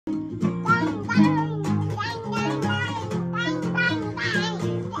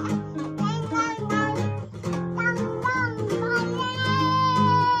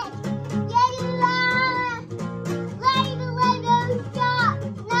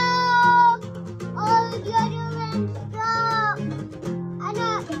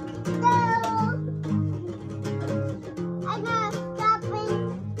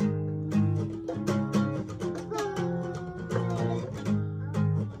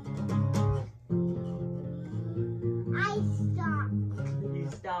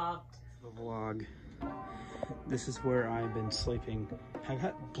vlog. This is where I've been sleeping. I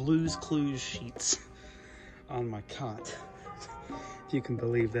got Blue's Clues sheets on my cot. If you can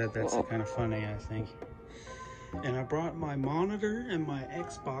believe that, that's kind of funny, I think. And I brought my monitor and my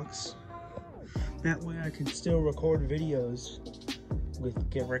Xbox. That way I can still record videos with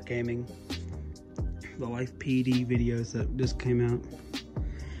Get Wrecked Gaming. The Life PD videos that just came out.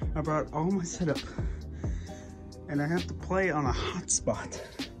 I brought all my setup. And I have to play on a hotspot.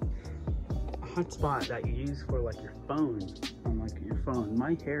 A hotspot that you use for like your phone. On like your phone.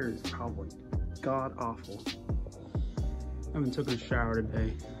 My hair is probably god awful. I haven't taken a shower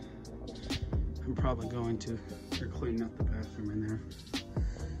today. I'm probably going to. They're cleaning up the bathroom in there.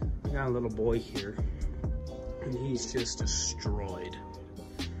 I got a little boy here. And he's just destroyed.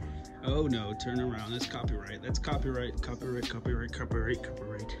 Oh no, turn around. That's copyright. That's copyright. Copyright, copyright, copyright,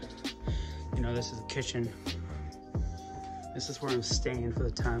 copyright. You know, this is the kitchen. This is where I'm staying for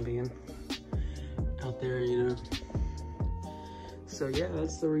the time being. Out there, you know. So yeah,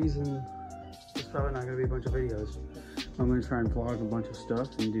 that's the reason there's probably not gonna be a bunch of videos. I'm gonna try and vlog a bunch of stuff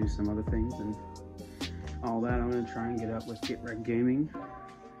and do some other things and all that. I'm gonna try and get up with Get Wrecked Gaming.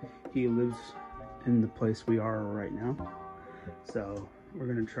 He lives in the place we are right now. So we're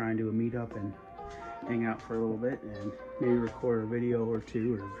gonna try and do a meetup and hang out for a little bit and maybe record a video or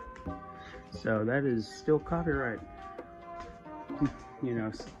two. So that is still copyright. You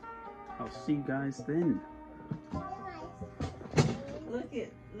know, I'll see you guys then. Look at,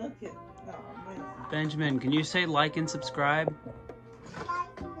 oh, man. Benjamin, can you say like and subscribe?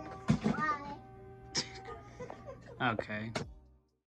 Like and subscribe. Okay.